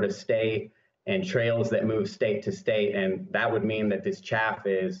Florida state and trails that move state to state. And that would mean that this chaff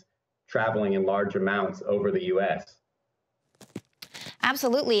is traveling in large amounts over the U.S.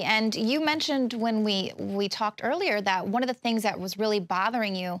 Absolutely. And you mentioned when we talked earlier that one of the things that was really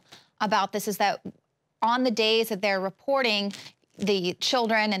bothering you about this is that on the days that they're reporting, the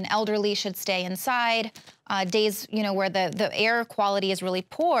children and elderly should stay inside. Days, you know, where the air quality is really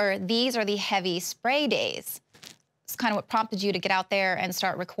poor, these are the heavy spray days. It's kind of what prompted you to get out there and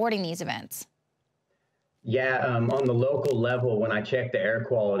start recording these events. Yeah, on the local level, when I check the air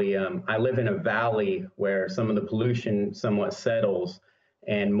quality, I live in a valley where some of the pollution somewhat settles,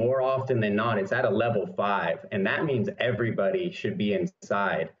 and more often than not, it's at a level 5, and that means everybody should be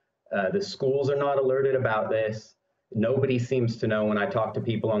inside. The schools are not alerted about this. Nobody seems to know when I talk to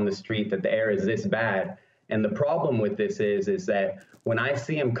people on the street that the air is this bad. And the problem with this is that when I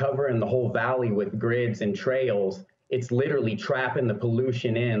see them covering the whole valley with grids and trails, it's literally trapping the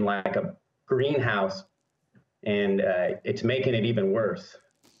pollution in like a greenhouse, and it's making it even worse.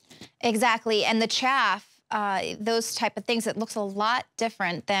 Exactly. And the chaff, those type of things, it looks a lot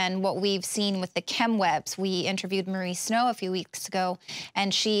different than what we've seen with the chem webs. We interviewed Marie Snow a few weeks ago,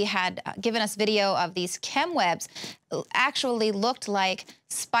 and she had given us video of these chem webs. Actually looked like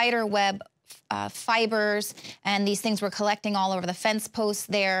spider web fibers, and these things were collecting all over the fence posts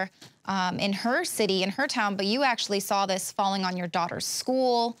there in her city, in her town. But you actually saw this falling on your daughter's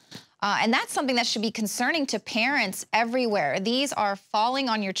school. And that's something that should be concerning to parents everywhere. These are falling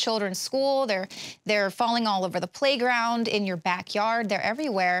on your children's school. They're falling all over the playground, in your backyard. They're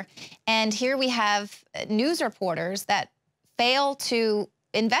everywhere. And here we have news reporters that fail to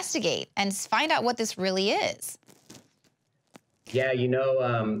investigate and find out what this really is. Yeah, you know,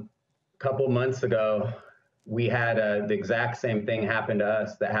 a couple months ago, we had the exact same thing happen to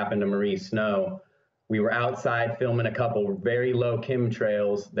us that happened to Marie Snow. We were outside filming a couple very low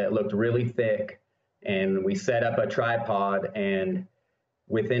chemtrails that looked really thick, and we set up a tripod, and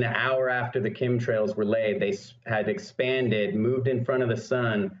within an hour after the chemtrails were laid, they had expanded, moved in front of the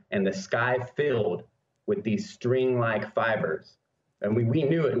sun, and the sky filled with these string-like fibers. And we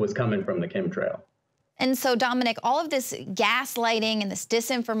knew it was coming from the chemtrail. And so, Dominic, all of this gaslighting and this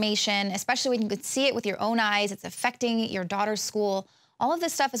disinformation, especially when you could see it with your own eyes, it's affecting your daughter's school. All of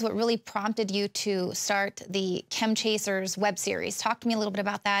this stuff is what really prompted you to start the Chem Chasers web series. Talk to me a little bit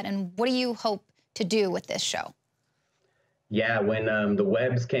about that, and what do you hope to do with this show? Yeah, when the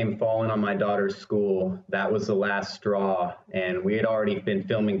webs came falling on my daughter's school, that was the last straw. And we had already been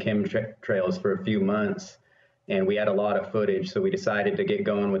filming chemtrails for a few months, and we had a lot of footage, so we decided to get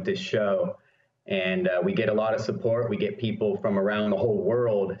going with this show. And we get a lot of support. We get people from around the whole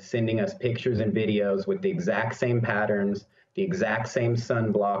world sending us pictures and videos with the exact same patterns, the exact same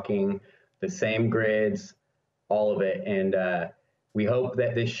sun blocking, the same grids, all of it. And we hope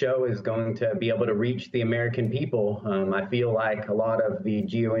that this show is going to be able to reach the American people. I feel like a lot of the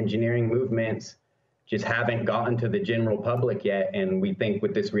geoengineering movements just haven't gotten to the general public yet. And we think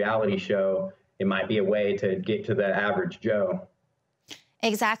with this reality show, it might be a way to get to the average Joe.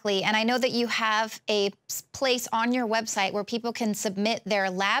 Exactly. And I know that you have a place on your website where people can submit their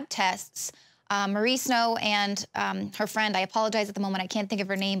lab tests. Marie Snow and her friend, I apologize at the moment, I can't think of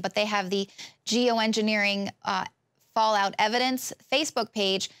her name, but they have the Geoengineering Fallout Evidence Facebook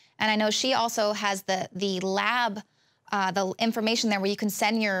page. And I know she also has the lab, the information there where you can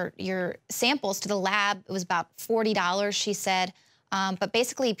send your samples to the lab. It was about $40, she said. But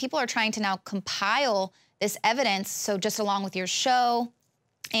basically, people are trying to now compile this evidence. So just along with your show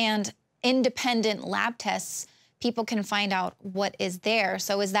and independent lab tests, people can find out what is there.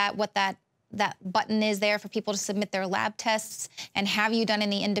 So is that what that button is there for people to submit their lab tests? And have you done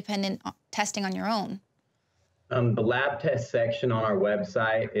any independent testing on your own? The lab test section on our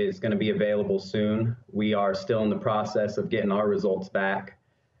website is going to be available soon. We are still in the process of getting our results back.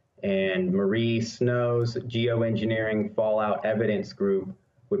 And Marie Snow's Geoengineering Fallout Evidence Group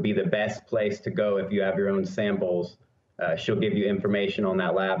would be the best place to go if you have your own samples. She'll give you information on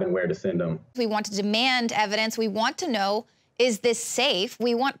that lab and where to send them. We want to demand evidence. We want to know, is this safe?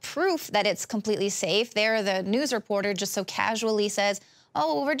 We want proof that it's completely safe. There, the news reporter just so casually says,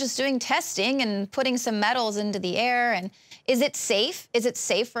 oh, we're just doing testing and putting some metals into the air. And is it safe? Is it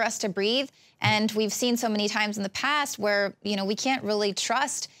safe for us to breathe? And we've seen so many times in the past where, you know, we can't really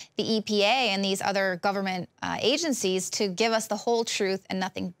trust the EPA and these other government agencies to give us the whole truth and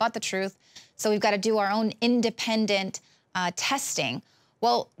nothing but the truth. So we've got to do our own independent testing.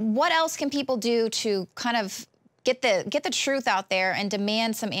 Well, what else can people do to kind of get the truth out there and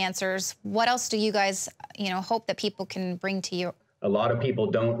demand some answers? What else do you guys, you know, hope that people can bring to you? A lot of people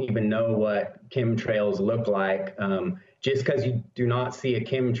don't even know what chemtrails look like. Just because you do not see a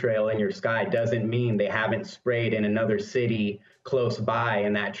chemtrail in your sky doesn't mean they haven't sprayed in another city close by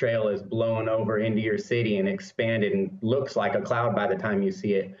and that trail is blown over into your city and expanded and looks like a cloud by the time you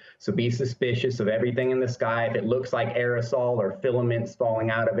see it. So be suspicious of everything in the sky. If it looks like aerosol or filaments falling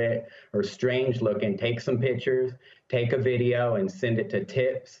out of it or strange looking, take some pictures, take a video and send it to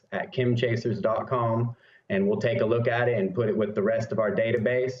tips@chemchasers.com. And we'll take a look at it and put it with the rest of our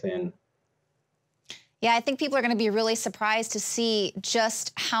database. And yeah, I think people are going to be really surprised to see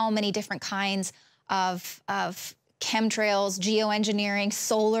just how many different kinds of chemtrails, geoengineering,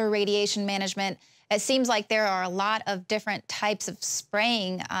 solar radiation management. It seems like there are a lot of different types of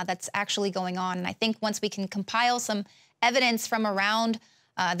spraying that's actually going on. And I think once we can compile some evidence from around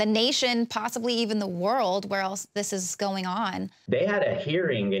the nation, possibly even the world, where else this is going on. They had a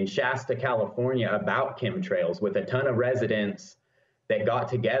hearing in Shasta, California about chemtrails with a ton of residents that got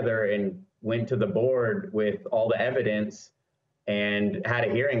together and went to the board with all the evidence and had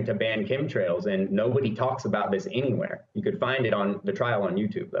a hearing to ban chemtrails. And nobody talks about this anywhere. You could find it on the trial on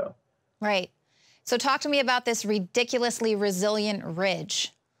YouTube, though. Right. So talk to me about this ridiculously resilient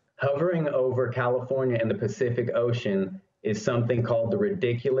ridge. Hovering over California and the Pacific Ocean is something called the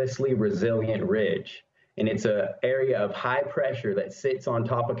ridiculously resilient ridge. And it's an area of high pressure that sits on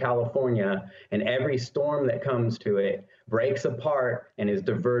top of California, and every storm that comes to it breaks apart and is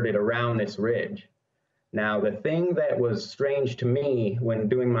diverted around this ridge. Now, the thing that was strange to me when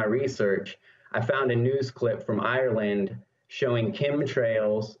doing my research, I found a news clip from Ireland showing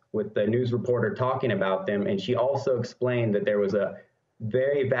chemtrails with the news reporter talking about them, and she also explained that there was a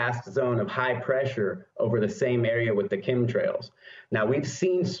very vast zone of high pressure over the same area with the chemtrails. Now, we've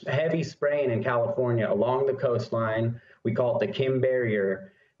seen heavy spraying in California along the coastline. We call it the chem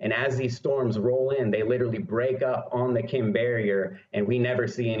barrier. And as these storms roll in, they literally break up on the chem barrier, and we never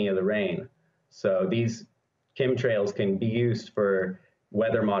see any of the rain. So these chemtrails can be used for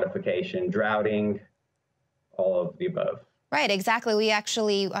weather modification, droughting, all of the above. Right, exactly. We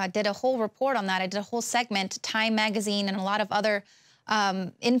actually did a whole report on that. I did a whole segment, Time Magazine and a lot of other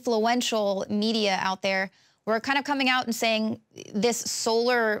influential media out there were kind of coming out and saying this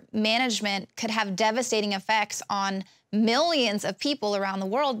solar management could have devastating effects on millions of people around the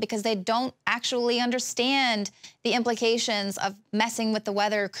world because they don't actually understand the implications of messing with the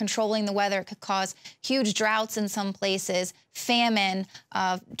weather, controlling the weather. It could cause huge droughts in some places, famine,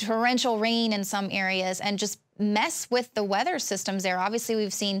 torrential rain in some areas, and just mess with the weather systems there. Obviously,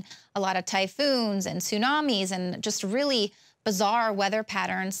 we've seen a lot of typhoons and tsunamis and just really bizarre weather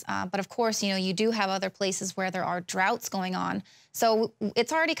patterns. But of course, you know, you do have other places where there are droughts going on. So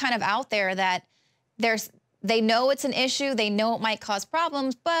it's already kind of out there that there's they know it's an issue, they know it might cause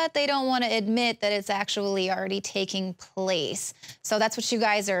problems, but they don't want to admit that it's actually already taking place. So that's what you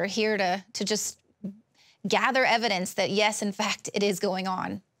guys are here to just gather evidence that, yes, in fact, it is going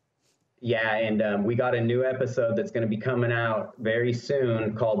on. Yeah, and we got a new episode that's going to be coming out very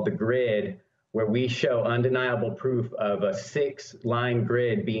soon called The Grid, where we show undeniable proof of a 6-line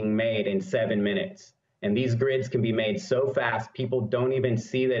grid being made in 7 minutes. And these grids can be made so fast, people don't even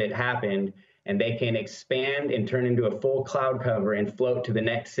see that it happened, and they can expand and turn into a full cloud cover and float to the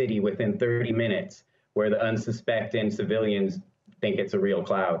next city within 30 minutes, where the unsuspecting civilians think it's a real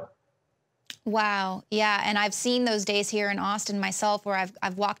cloud. Wow. Yeah. And I've seen those days here in Austin myself where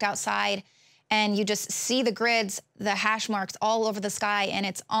I've walked outside and you just see the grids, the hash marks all over the sky, and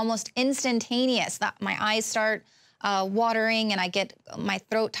it's almost instantaneous. My eyes start watering and my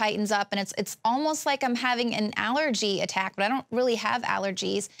throat tightens up, and it's almost like I'm having an allergy attack, but I don't really have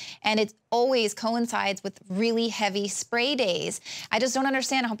allergies. And it always coincides with really heavy spray days. I just don't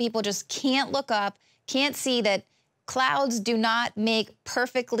understand how people just can't look up, can't see that clouds do not make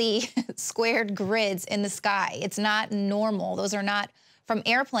perfectly squared grids in the sky. It's not normal. Those are not from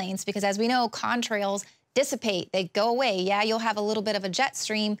airplanes, because as we know, contrails dissipate. They go away. Yeah, you'll have a little bit of a jet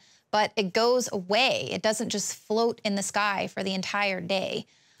stream, but it goes away. It doesn't just float in the sky for the entire day.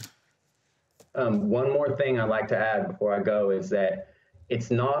 One more thing I'd like to add before I go is that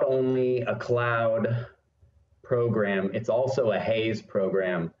it's not only a cloud program, it's also a haze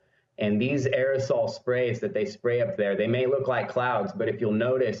program. And these aerosol sprays that they spray up there, they may look like clouds, but if you'll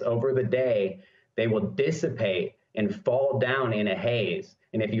notice over the day, they will dissipate and fall down in a haze.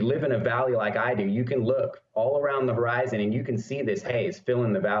 And if you live in a valley like I do, you can look all around the horizon and you can see this haze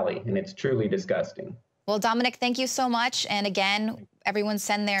filling the valley, and it's truly disgusting. Well, Dominic, thank you so much. And again, everyone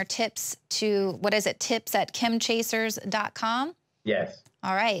send their tips to, what is it, tips@chemchasers.com? Yes.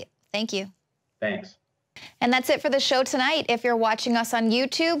 All right. Thank you. Thanks. And that's it for the show tonight. If you're watching us on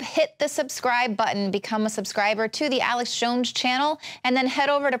YouTube, hit the subscribe button, become a subscriber to the Alex Jones channel, and then head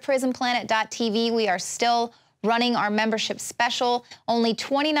over to prisonplanet.tv. We are still running our membership special, only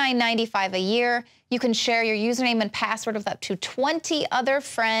 $29.95 a year. You can share your username and password with up to 20 other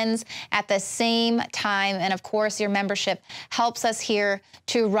friends at the same time. And of course, your membership helps us here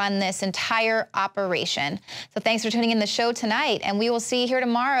to run this entire operation. So thanks for tuning in the show tonight, and we will see you here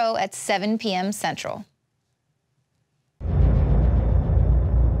tomorrow at 7 p.m. Central.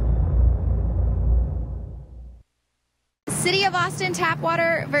 City of Austin tap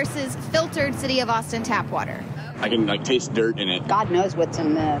water versus filtered City of Austin tap water. I can taste dirt in it. God knows what's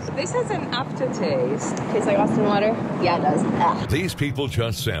in this. This has an aftertaste. Tastes like Austin water? Yeah, it does. Ugh. These people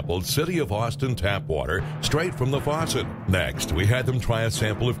just sampled City of Austin tap water straight from the faucet. Next, we had them try a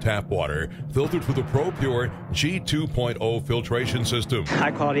sample of tap water filtered through the ProPure G2.0 filtration system.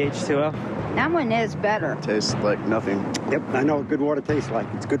 High quality H2O. That one is better. Tastes like nothing. Yep, I know what good water tastes like.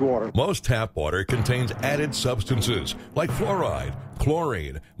 It's good water. Most tap water contains added substances like fluoride,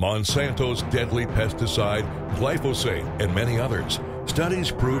 chlorine, Monsanto's deadly pesticide, glyphosate, and many others. Studies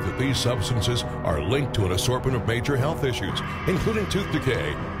prove that these substances are linked to an assortment of major health issues, including tooth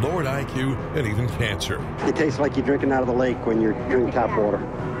decay, lowered IQ, and even cancer. It tastes like you're drinking out of the lake when you're drinking tap water.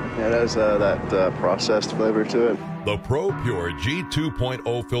 Yeah, it has that processed flavor to it. The ProPure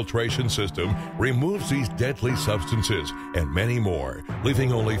G2.0 filtration system removes these deadly substances and many more,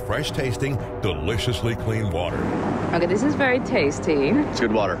 leaving only fresh-tasting, deliciously clean water. Okay, this is very tasty. It's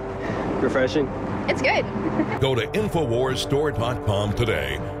good water. Refreshing. It's good. Go to InfoWarsStore.com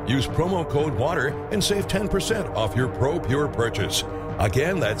today. Use promo code WATER and save 10% off your ProPure purchase.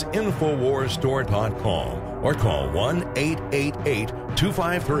 Again, that's InfoWarsStore.com or call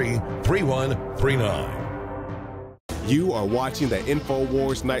 1-888-253-3139. You are watching the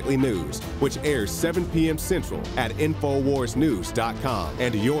InfoWars Nightly News, which airs 7 p.m. Central at InfoWarsNews.com.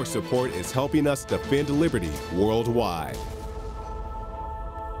 And your support is helping us defend liberty worldwide.